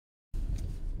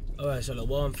Alright,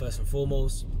 Shalom, first and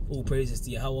foremost. All praises to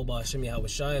Yahweh, Ba'ashem Yahweh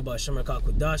Shai, Ba'ashem Rakak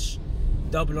Kodash.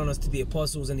 Double honors to the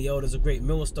apostles and the elders of Great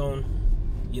Millstone,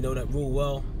 that rule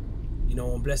well.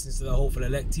 And blessings to the hopeful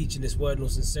elect, teaching this word in all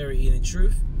sincerity and in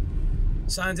truth.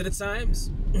 Signs of the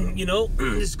times.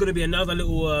 This is going to be another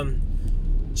little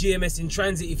GMS in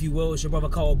transit, if you will. It's your brother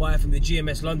Carl Bayer from the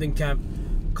GMS London camp,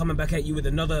 coming back at you with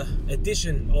another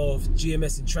edition of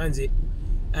GMS in transit.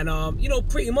 And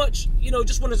pretty much,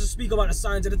 just wanted to speak about the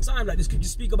signs of the time. Like the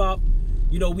scriptures speak about,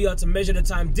 we are to measure the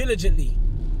time diligently,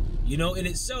 in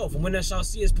itself. And when thou shalt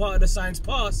see as part of the signs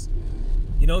pass,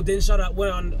 then shall thou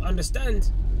well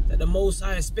understand that the Most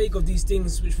High spake of these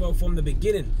things which were from the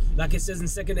beginning. Like it says in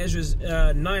 2nd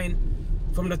Ezra 9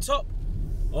 from the top.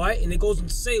 Alright, and it goes on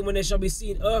to say, when there shall be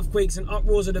seen earthquakes and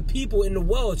uproars of the people in the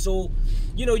world. So,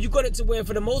 you got it to where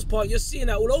for the most part you're seeing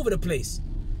that all over the place.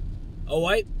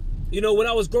 Alright? When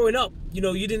I was growing up,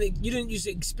 you didn't used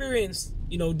to experience,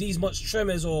 these much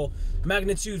tremors or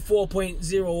magnitude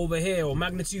 4.0 over here or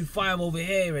magnitude 5 over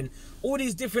here and all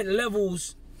these different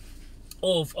levels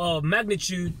of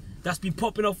magnitude that's been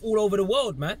popping off all over the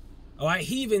world, man. All right,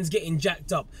 heathens getting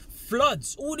jacked up,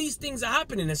 floods, all these things are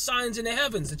happening. The signs in the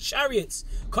heavens, the chariots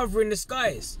covering the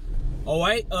skies. All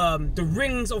right, the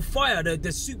rings of fire,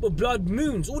 the super blood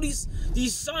moons, all these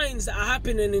signs that are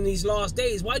happening in these last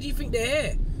days. Why do you think they're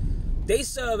here? They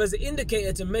serve as an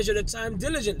indicator to measure the time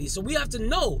diligently. So we have to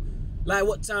know, like,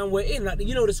 what time we're in. Like,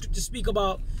 the scriptures speak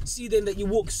about, see then that you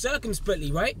walk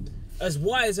circumspectly, right? As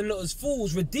wise and not as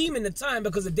fools, redeeming the time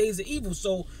because the days are evil.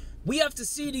 So we have to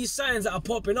see these signs that are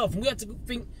popping off. And we have to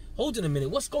think, hold on a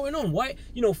minute, what's going on? Why?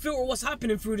 Filter what's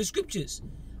happening through the scriptures.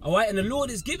 All right? And the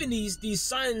Lord is giving these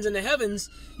signs in the heavens,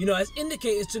 as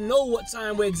indicators to know what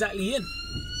time we're exactly in.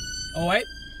 All right?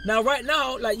 Now, right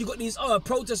now, like, you got these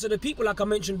protests of the people, like I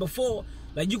mentioned before.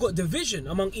 Like, you got division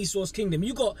among Esau's kingdom.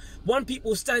 You got one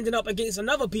people standing up against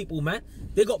another people, man.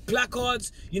 They got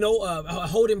placards,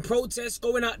 holding protests,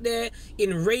 going out there,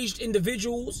 enraged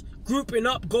individuals, grouping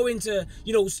up, going to,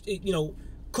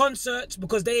 concerts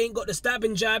because they ain't got the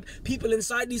stabbing jab. People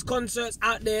inside these concerts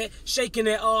out there shaking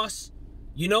their ass.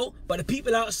 But the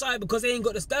people outside, because they ain't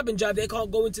got the stabbing jab, they can't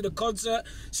go into the concert.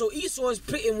 So Esau is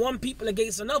pitting one people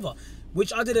against another,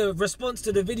 which I did a response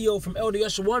to the video from Elder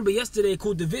Yeshua but yesterday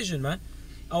called Division, man.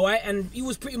 Alright, and he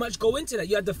was pretty much go into that.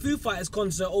 You had the Foo Fighters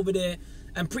concert over there,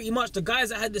 and pretty much the guys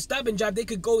that had the stabbing jab, they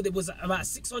could go, there was about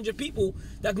 600 people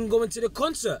that can go into the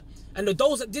concert. And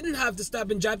those that didn't have the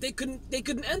stabbing jab, they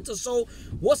couldn't enter. So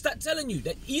what's that telling you?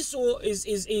 That Esau is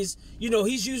he's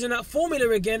using that formula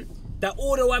again, that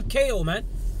auto ab KO, man.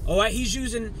 Alright,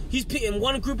 he's pitting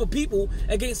one group of people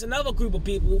against another group of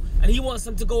people, and he wants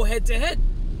them to go head to head.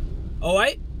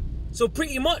 Alright? So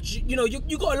pretty much, you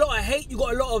got a lot of hate, you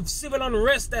got a lot of civil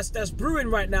unrest that's brewing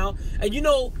right now. And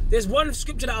there's one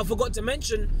scripture that I forgot to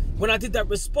mention when I did that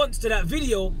response to that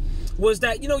video, was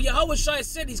that, Yahweh Shai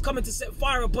said he's coming to set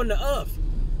fire upon the earth.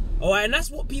 Alright, and that's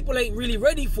what people ain't really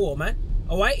ready for, man.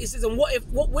 Alright, it says, and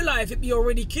what will I if it be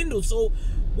already kindled? So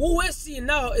all we're seeing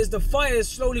now is the fire is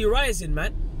slowly rising,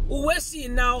 man. All we're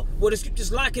seeing now, the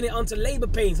scriptures liken it unto labor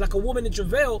pains, like a woman in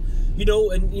travail,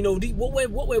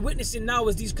 what we're witnessing now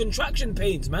is these contraction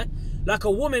pains, man. Like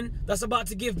a woman that's about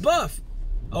to give birth.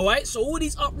 Alright, so all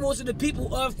these uproars of the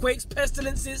people, earthquakes,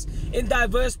 pestilences in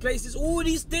diverse places, all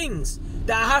these things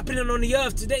that are happening on the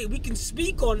earth today, we can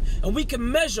speak on and we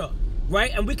can measure,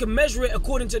 right? And we can measure it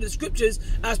according to the scriptures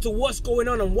as to what's going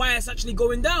on and why it's actually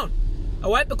going down.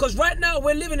 Alright, because right now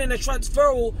we're living in a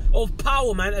transferal of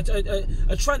power, man, a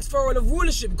transferal of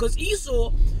rulership, because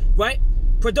Esau, right,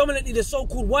 predominantly the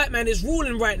so-called white man is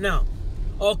ruling right now.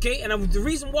 Okay, and the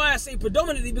reason why I say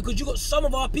predominantly, because you got some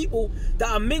of our people that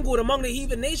are mingled among the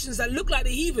heathen nations that look like the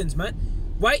heathens, man,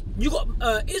 right? You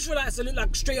got Israelites that look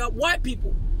like straight up white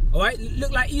people, alright,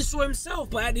 look like Esau himself,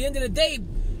 but at the end of the day,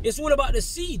 it's all about the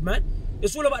seed, man.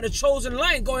 It's all about the chosen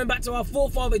line going back to our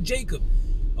forefather Jacob.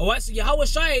 Alright, so Yahweh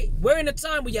Shai, we're in a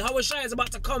time where Yahweh Shai is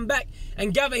about to come back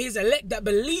and gather his elect that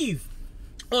believe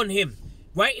on him,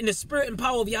 right? In the spirit and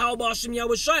power of Yahweh Ba'ashem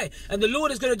Yahweh Shai. And the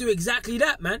Lord is going to do exactly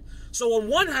that, man. So on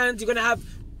one hand, you're going to have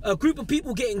a group of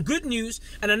people getting good news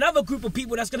and another group of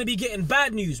people that's going to be getting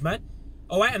bad news, man.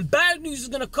 Alright, and bad news is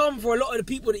going to come for a lot of the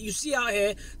people that you see out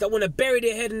here that want to bury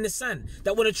their head in the sand,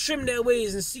 that want to trim their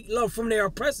ways and seek love from their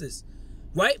oppressors.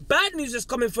 Right? Bad news is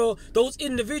coming for those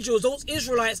individuals, those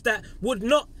Israelites that would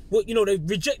not, they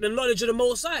reject the knowledge of the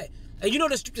Most High. And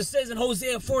the scripture says in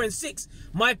Hosea 4 and 6,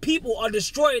 my people are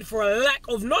destroyed for a lack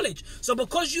of knowledge. So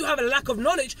because you have a lack of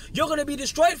knowledge, you're going to be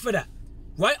destroyed for that.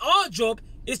 Right? Our job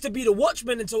is to be the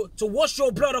watchman and to wash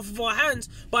your blood off of our hands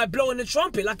by blowing the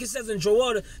trumpet, like it says in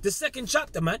Joel, the 2nd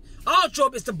chapter, man. Our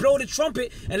job is to blow the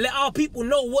trumpet and let our people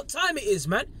know what time it is,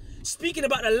 man. Speaking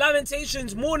about the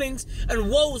lamentations, mournings, and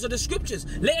woes of the scriptures,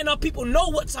 letting our people know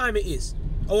what time it is.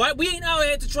 All right, we ain't out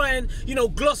here to try and, you know,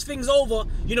 gloss things over,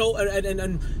 you know,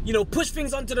 and you know, push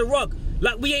things under the rug.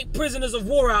 Like we ain't prisoners of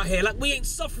war out here. Like we ain't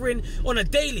suffering on a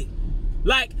daily.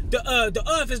 Like the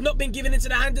earth has not been given into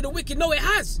the hand of the wicked. No, it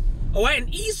has. All right,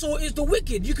 and Esau is the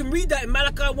wicked. You can read that in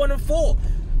Malachi 1 and 4.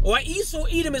 All right, Esau,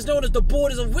 Edom is known as the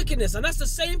borders of wickedness, and that's the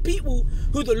same people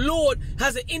who the Lord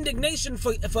has an indignation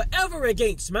forever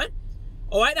against, man.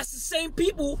 All right, that's the same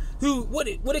people who what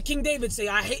did King David say?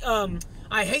 I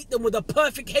hate them with a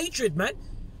perfect hatred, man.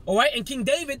 All right, and King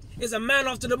David is a man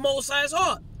after the Most High's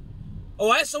heart. All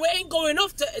right, so it ain't going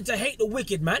enough to hate the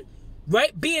wicked, man.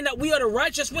 Right, being that we are the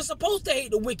righteous, we're supposed to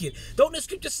hate the wicked. Don't the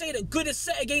scripture say that good is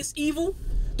set against evil?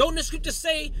 Don't the scripture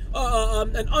say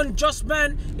an unjust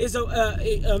man is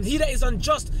he that is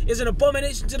unjust is an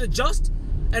abomination to the just,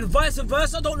 and vice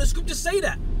versa? Don't the scripture say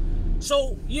that?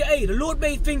 So yeah, hey, the Lord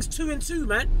made things 2 and 2,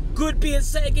 man. Good being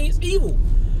set against evil.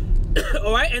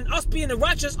 All right, and us being the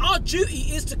righteous, our duty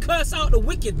is to curse out the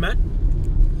wicked, man.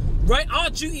 Right, our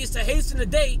duty is to hasten the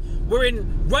day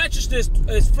wherein righteousness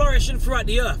is flourishing throughout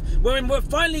the earth, wherein we're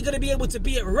finally going to be able to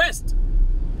be at rest.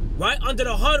 Right, under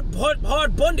the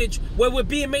hard bondage where we're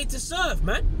being made to serve,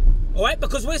 man. All right,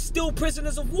 because we're still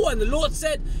prisoners of war, and the Lord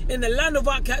said in the land of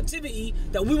our captivity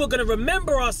that we were going to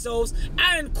remember ourselves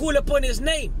and call upon his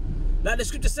name. Like the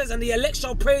scripture says, and the elect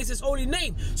shall praise his holy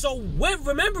name. So we're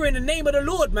remembering the name of the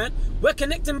Lord, man. We're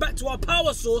connecting back to our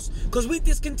power source because we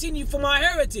discontinued from our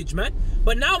heritage, man.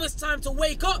 But now it's time to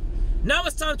wake up. Now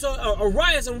it's time to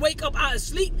arise and wake up out of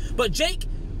sleep. But Jake,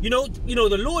 you know,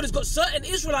 the Lord has got certain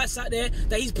Israelites out there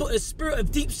that he's put a spirit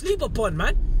of deep sleep upon,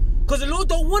 man. Because the Lord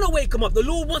don't want to wake them up. The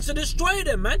Lord wants to destroy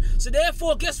them, man. So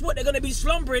therefore, guess what? They're going to be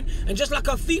slumbering. And just like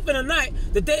a thief in the night,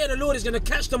 the day of the Lord is going to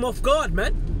catch them off guard,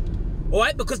 man. All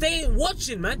right, because they ain't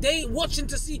watching, man. They ain't watching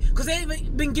to see, because they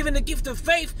haven't been given the gift of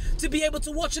faith to be able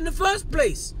to watch in the first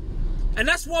place. And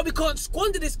that's why we can't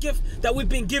squander this gift that we've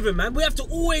been given, man. We have to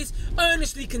always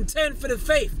earnestly contend for the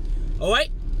faith. All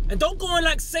right? And don't go on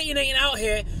like Satan ain't out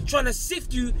here trying to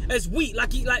sift you as wheat, like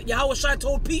Yahushua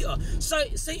told Peter.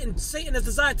 Satan has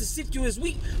desired to sift you as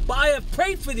wheat, but I have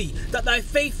prayed for thee that thy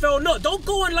faith fail not. Don't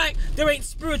go on like there ain't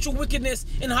spiritual wickedness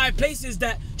in high places,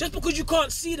 that just because you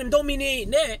can't see them don't mean they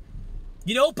ain't there.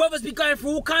 You know, brothers be going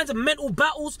through all kinds of mental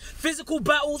battles, physical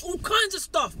battles, all kinds of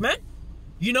stuff, man.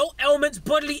 You know, ailments,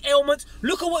 bodily ailments.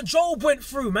 Look at what Job went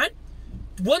through, man.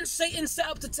 Once Satan set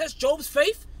up to test Job's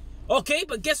faith, okay,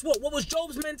 but guess what? What was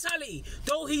Job's mentality?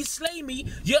 Though he slay me,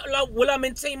 yet will I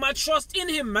maintain my trust in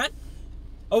him, man.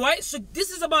 All right, so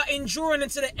this is about enduring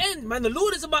unto the end, man. The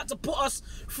Lord is about to put us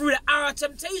through the hour of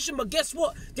temptation, but guess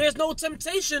what? There's no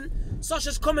temptation such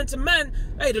as coming to man.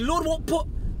 Hey, the Lord won't put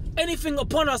anything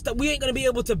upon us that we ain't going to be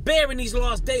able to bear in these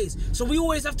last days. So we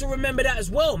always have to remember that as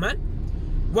well, man.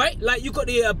 Right? Like you got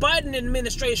the Biden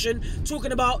administration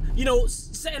talking about, you know,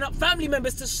 setting up family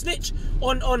members to snitch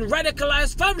on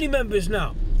radicalized family members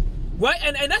now. Right?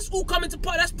 And that's all coming to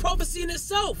part. That's prophecy in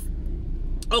itself.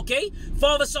 Okay?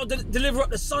 Father shall deliver up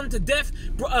the son to death,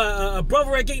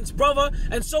 brother against brother,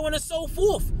 and so on and so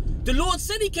forth. The Lord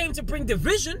said he came to bring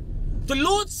division. The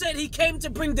Lord said he came to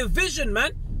bring division,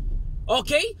 man.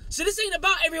 Okay, so this ain't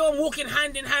about everyone walking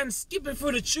hand in hand, skipping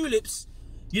through the tulips,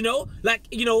 you know, like,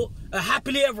 you know,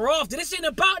 happily ever after. This ain't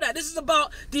about that. This is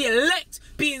about the elect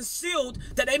being sealed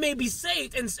that they may be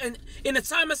saved, and in the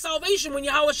time of salvation when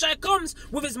Yahushua comes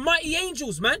with his mighty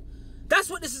angels, man. That's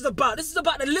what this is about. This is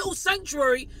about the little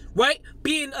sanctuary, right,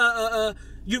 being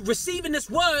you receiving this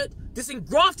word, this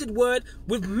engrafted word,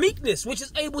 with meekness, which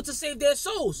is able to save their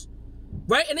souls.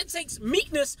 Right? And it takes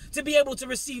meekness to be able to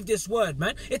receive this word,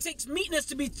 man. It takes meekness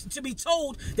to be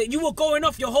told that you were going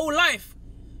off your whole life,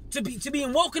 to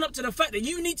being woken up to the fact that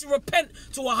you need to repent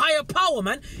to a higher power,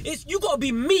 man. You got to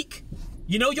be meek.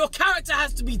 You know, your character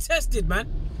has to be tested,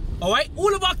 man. All right?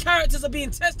 All of our characters are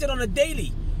being tested on a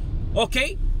daily.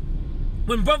 Okay?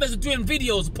 When brothers are doing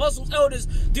videos, apostles, elders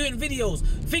doing videos,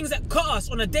 things that cut us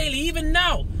on a daily, even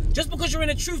now. Just because you're in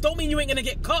the truth don't mean you ain't going to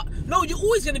get cut. No, you're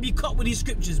always going to be cut with these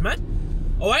scriptures, man.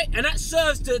 All right, and that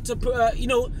serves to you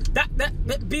know,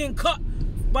 that being cut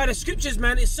by the scriptures,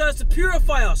 man, it serves to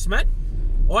purify us, man.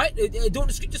 All right, don't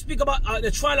the scriptures speak about the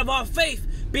trial of our faith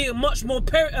being much more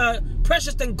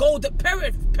precious than gold that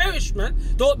perish, man?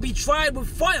 Though it be tried with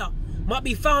fire, might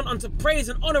be found unto praise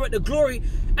and honor at the glory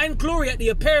at the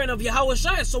appearing of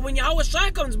Yahushua. So when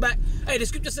Yahushua comes back, hey, the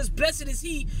scripture says, blessed is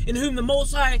he in whom the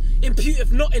Most High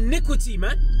imputeth not iniquity,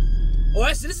 man. All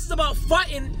right, so this is about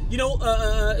fighting, you know,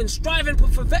 and striving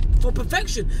for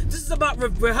perfection. This is about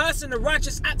rehearsing the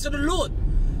righteous acts of the Lord.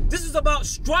 This is about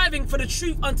striving for the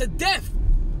truth unto death,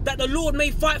 that the Lord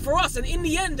may fight for us. And in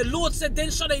the end, the Lord said,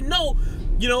 then shall they know,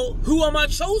 you know, who am I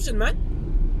chosen,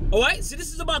 man? All right, so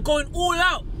this is about going all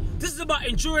out. This is about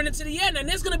enduring it to the end. And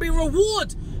there's going to be a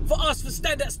reward for us for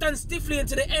stand stiffly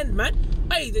into the end, man.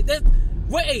 Hey,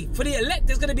 for the elect,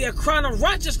 there's going to be a crown of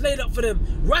righteousness laid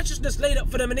up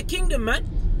for them in the kingdom, man.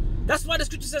 That's why the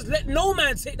scripture says, let no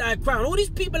man take thy crown. All these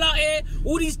people out here,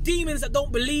 all these demons that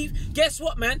don't believe, guess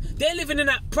what, man? They're living in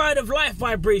that pride of life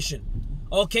vibration,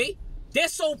 okay? They're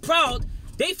so proud,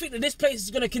 they think that this place is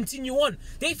going to continue on.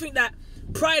 They think that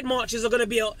pride marches are going to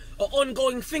be an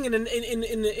ongoing thing in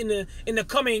the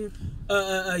coming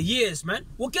years, man.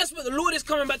 Well, guess what? The Lord is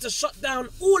coming back to shut down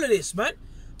all of this, man.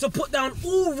 To put down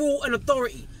all rule and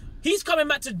authority. He's coming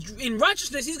back to, in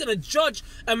righteousness, he's going to judge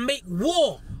and make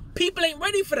war. People ain't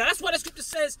ready for that. That's why the scripture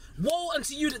says, woe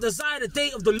unto you that desire the day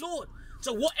of the Lord.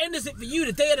 So what end is it for you?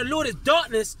 The day of the Lord is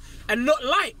darkness and not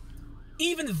light.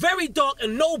 Even very dark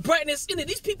and no brightness in it.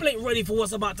 These people ain't ready for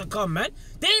what's about to come, man.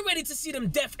 They ain't ready to see them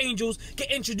death angels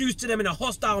get introduced to them in a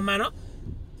hostile manner.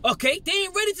 Okay? They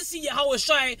ain't ready to see Yahweh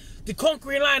Shai, the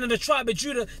conquering lion of the tribe of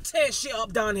Judah, tear shit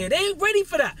up down here. They ain't ready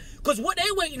for that. Because what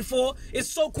they're waiting for is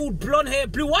so-called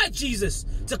blonde-haired, blue-eyed Jesus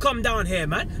to come down here,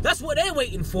 man. That's what they're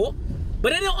waiting for.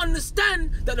 But they don't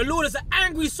understand that the Lord is an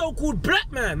angry so-called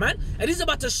black man, man. And he's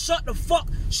about to shut the fuck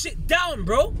shit down,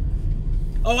 bro.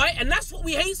 Alright? And that's what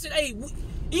we hate. Hey,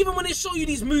 even when they show you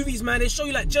these movies, man, they show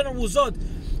you like General Zod.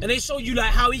 And they show you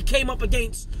like how he came up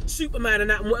against Superman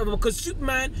and that and whatever. Because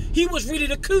Superman, he was really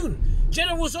the coon.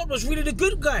 General Zod was really the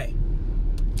good guy.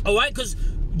 Alright? Because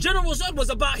General Zod was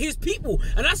about his people.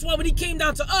 And that's why when he came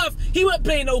down to Earth, he wasn't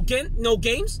playing no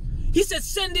games. He said,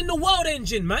 send in the world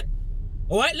engine, man.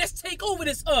 Alright, let's take over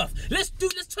this Earth. Let's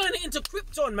turn it into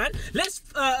Krypton, man. Let's,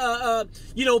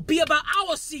 you know, be about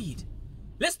our seed.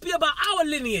 Let's be about our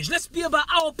lineage. Let's be about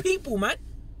our people, man.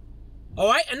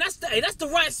 Alright, and that's the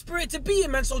right spirit to be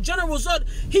in, man. So General Zod,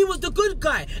 he was the good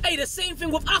guy. Hey, the same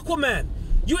thing with Aquaman.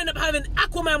 You end up having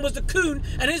Aquaman was the coon,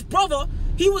 and his brother,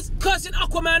 he was cursing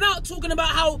Aquaman out, talking about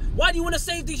how, why do you want to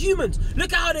save the humans?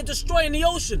 Look at how they're destroying the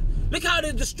ocean. Look how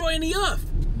they're destroying the earth.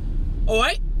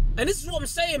 Alright? And this is what I'm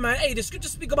saying, man. Hey, the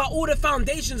scriptures speak about all the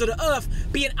foundations of the earth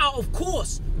being out of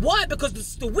course. Why? Because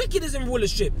the wicked is in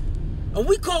rulership. And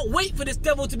we can't wait for this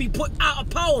devil to be put out of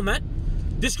power, man.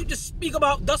 The scriptures speak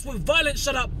about, thus with violence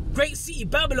shall that great city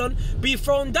Babylon be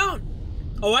thrown down.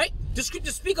 Alright? The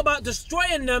scriptures speak about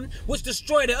destroying them which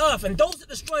destroy the earth. And those that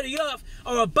destroy the earth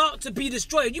are about to be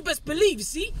destroyed. You best believe, you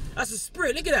see? That's the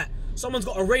spirit. Look at that. Someone's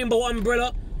got a rainbow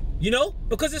umbrella. You know?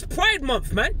 Because it's Pride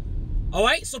Month, man.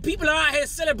 Alright? So people are out here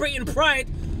celebrating Pride.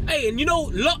 Hey, and you know,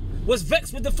 Lot was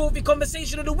vexed with the filthy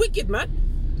conversation of the wicked,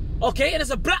 man. Okay? And there's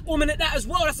a black woman at that as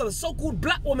well. That's a so-called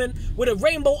black woman with a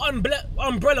rainbow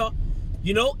umbrella.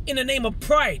 You know, in the name of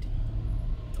pride.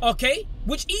 Okay?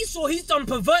 Which Esau, he's done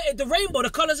perverted the rainbow,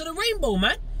 the colors of the rainbow,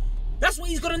 man. That's what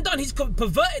he's gone and done. He's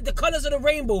perverted the colors of the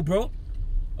rainbow, bro.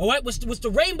 Alright? Was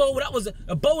the rainbow, that was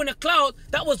a bow in a cloud.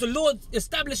 That was the Lord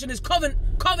establishing his covenant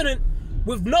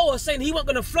with Noah, saying he wasn't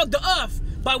going to flood the earth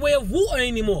by way of water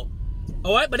anymore.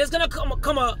 Alright? But there's going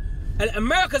to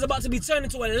America's about to be turned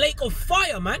into a lake of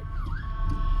fire, man.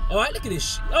 Alright? Look at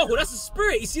this shit. Oh, that's the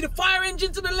spirit. You see the fire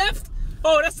engine to the left?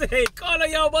 Oh, that's the hey, Carla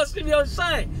Yahweh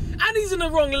Shai. And he's in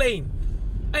the wrong lane.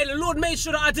 Hey, the Lord made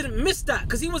sure that I didn't miss that,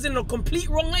 because he was in the complete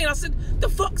wrong lane. I said, the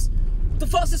fuck's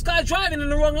this guy driving in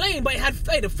the wrong lane? But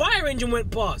the fire engine went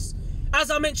past.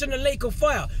 As I mentioned, the lake of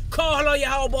fire. Carla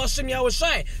Yahweh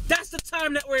Shai. That's the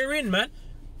time that we're in, man.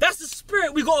 That's the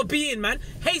spirit we gotta be in, man.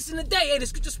 Hasten the day. Hey, the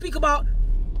scripture speak about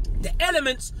the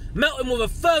elements melting with a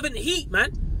fervent heat,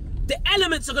 man. The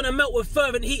elements are gonna melt with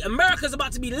fervent heat. America's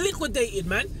about to be liquidated,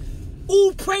 man.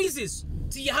 All praises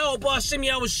to Yahweh Ba'Hashem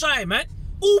Yahweh Shai, man.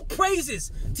 All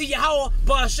praises to Yahweh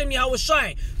Ba'Hashem Yahweh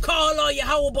Shai. Ka'ala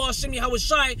Yahweh Ba'Hashem Yahweh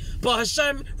Shai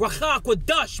Ba'Hashem Rachak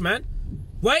Wadash, man.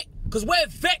 Right? Because we're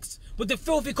vexed with the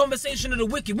filthy conversation of the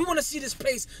wicked. We want to see this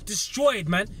place destroyed,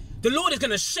 man. The Lord is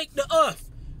going to shake the earth.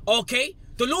 Okay?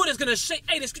 The Lord is going to shake.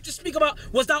 Hey, the scriptures speak about,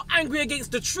 was thou angry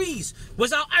against the trees?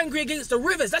 Was thou angry against the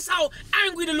rivers? That's how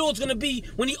angry the Lord's going to be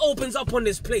when he opens up on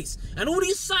this place. And all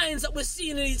these signs that we're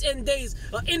seeing in these end days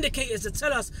are indicators to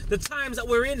tell us the times that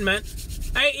we're in, man.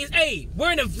 Hey,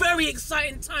 we're in a very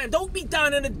exciting time. Don't be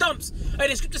down in the dumps. Hey,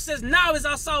 the scripture says, now is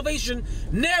our salvation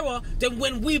nearer than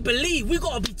when we believe. We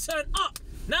got to be turned up.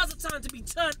 Now's the time to be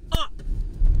turned up.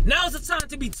 Now's the time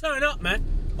to be turned up, man.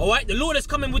 Alright, the Lord is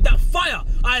coming with that fire.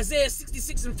 Isaiah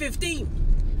 66:15.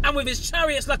 and with his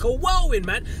chariots like a whirlwind,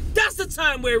 man. That's the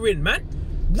time we're in, man.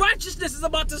 Righteousness is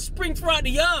about to spring throughout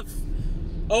the earth.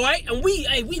 Alright? And we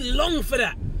long for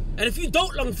that. And if you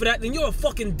don't long for that, then you're a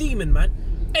fucking demon, man.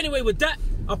 Anyway, with that,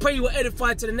 I pray you were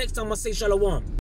edified. Till the next time I say shalom.